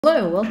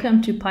Hello,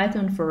 welcome to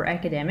Python for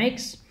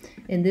Academics.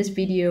 In this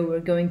video, we're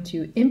going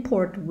to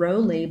import row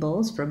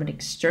labels from an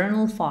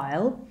external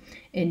file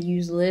and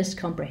use list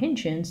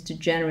comprehensions to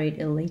generate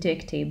a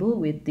LaTeX table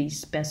with these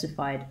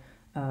specified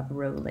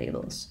row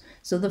labels.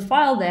 So the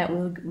file that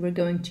we're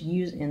going to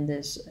use in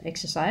this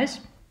exercise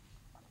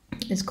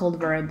is called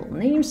variable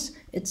names.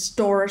 It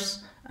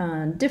stores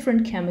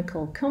different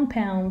chemical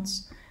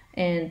compounds,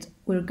 and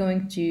we're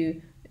going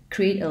to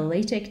create a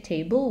LaTeX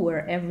table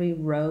where every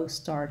row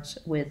starts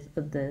with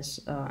this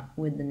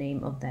with the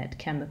name of that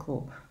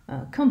chemical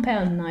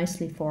compound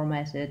nicely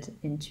formatted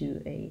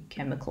into a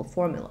chemical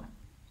formula.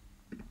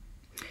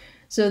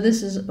 So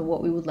this is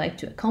what we would like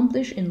to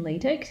accomplish in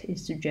LaTeX,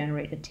 is to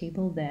generate a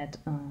table that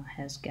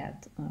has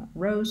got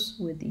rows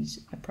with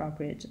these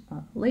appropriate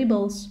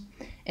labels.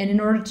 And in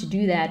order to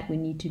do that, we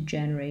need to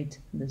generate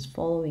this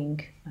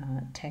following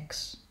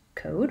text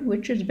code,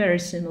 which is very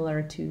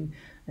similar to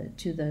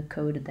the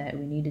code that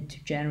we needed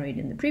to generate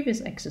in the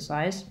previous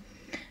exercise.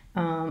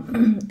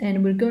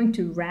 And we're going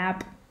to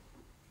wrap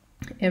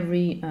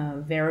every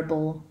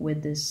variable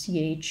with this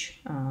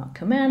ch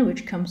command,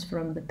 which comes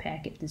from the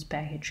this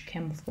package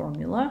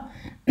chemformula.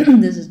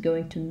 This is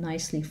going to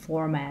nicely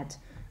format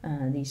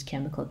these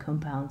chemical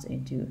compounds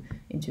into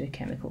a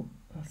chemical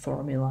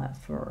formula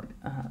for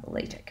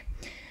LaTeX.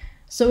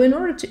 So in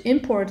order to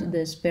import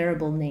this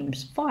variable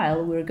names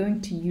file, we're going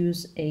to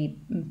use a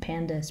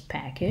pandas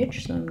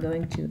package. So I'm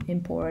going to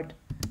import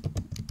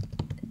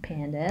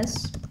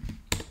pandas,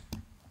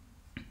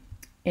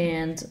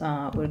 and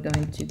we're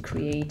going to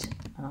create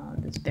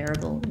this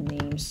variable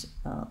names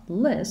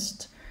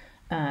list,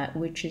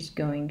 which is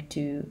going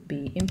to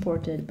be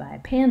imported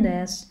by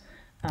pandas.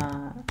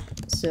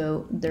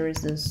 So there is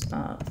this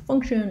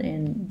function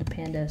in the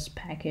pandas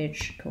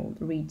package called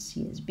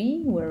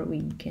readCSV, where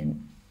we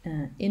can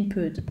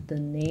input the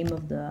name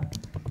of the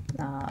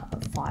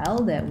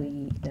file that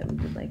we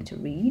would like to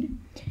read,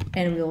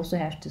 and we also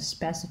have to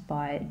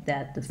specify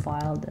that the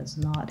file does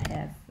not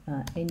have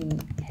any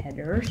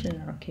headers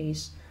in our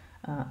case,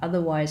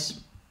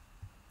 otherwise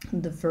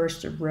the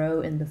first row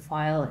in the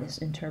file is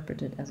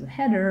interpreted as a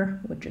header,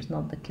 which is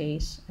not the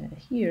case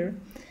here.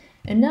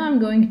 And now I'm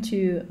going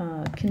to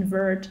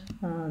convert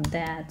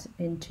that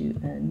into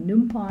a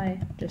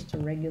NumPy, just a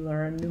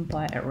regular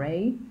NumPy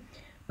array.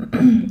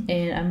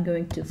 And I'm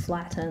going to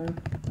flatten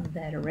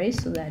that array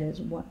so that it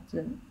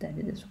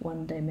is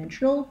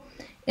one-dimensional,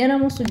 and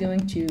I'm also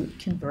going to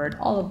convert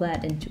all of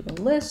that into a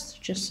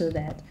list, just so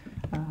that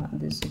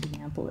this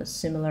example is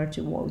similar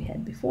to what we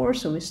had before.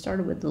 So we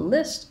started with the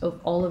list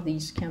of all of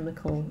these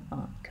chemical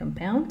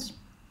compounds,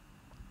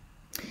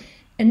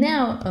 and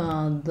now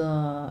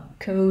the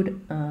code,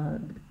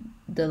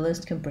 the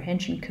list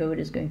comprehension code,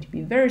 is going to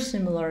be very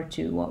similar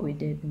to what we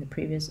did in the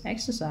previous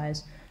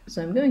exercise.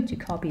 So I'm going to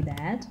copy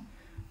that.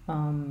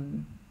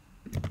 And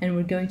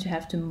we're going to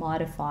have to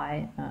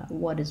modify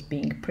what is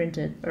being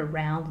printed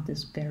around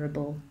this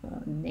variable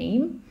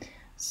name.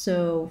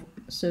 So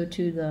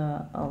to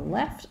the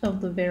left of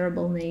the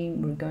variable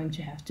name, we're going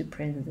to have to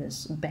print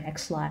this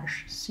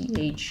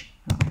 \ch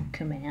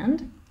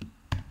command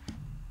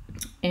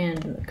and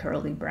the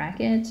curly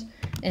bracket,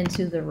 and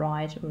to the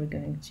right we're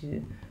going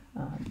to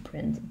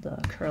print the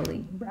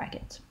curly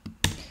bracket.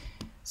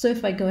 So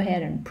if I go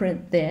ahead and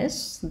print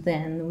this,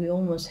 then we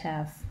almost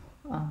have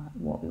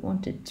what we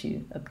wanted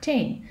to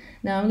obtain.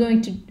 Now I'm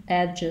going to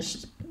add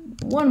just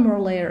one more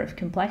layer of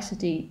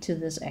complexity to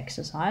this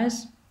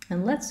exercise,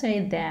 and let's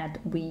say that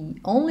we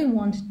only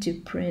want to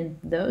print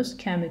those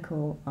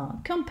chemical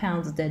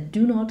compounds that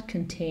do not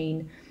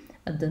contain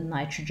the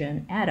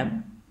nitrogen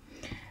atom.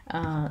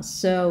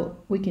 So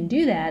we can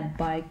do that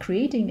by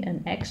creating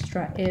an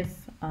extra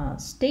if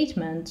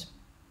statement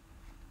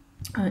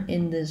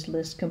in this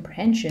list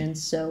comprehension.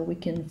 So we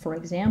can, for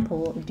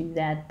example, do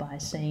that by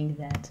saying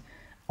that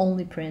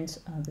only print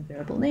the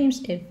variable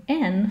names if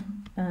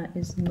n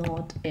is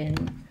not in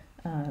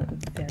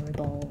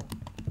variable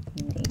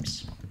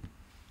names.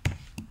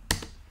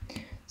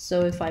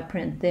 So if I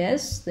print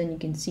this, then you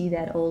can see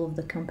that all of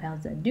the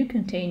compounds that do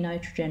contain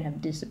nitrogen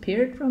have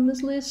disappeared from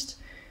this list.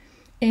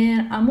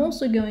 And I'm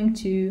also going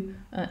to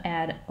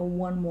add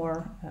one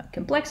more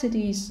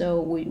complexity.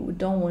 So we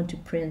don't want to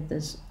print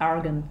this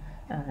argon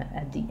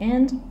at the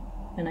end.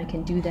 And I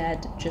can do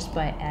that just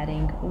by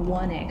adding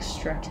one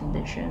extra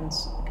condition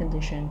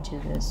to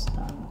this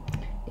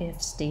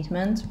if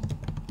statement.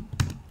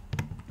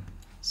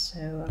 So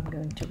I'm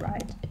going to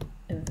write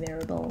a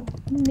variable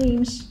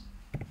names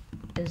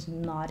is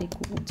not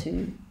equal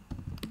to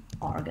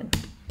argon.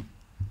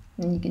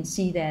 And you can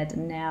see that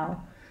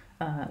now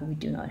we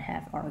do not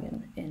have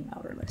argon in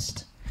our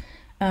list.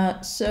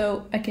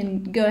 So I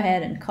can go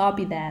ahead and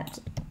copy that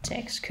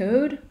text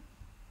code,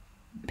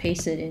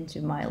 paste it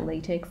into my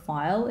LaTeX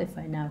file. If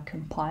I now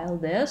compile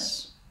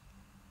this,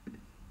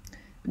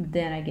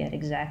 then I get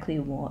exactly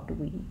what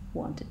we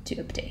wanted to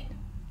obtain.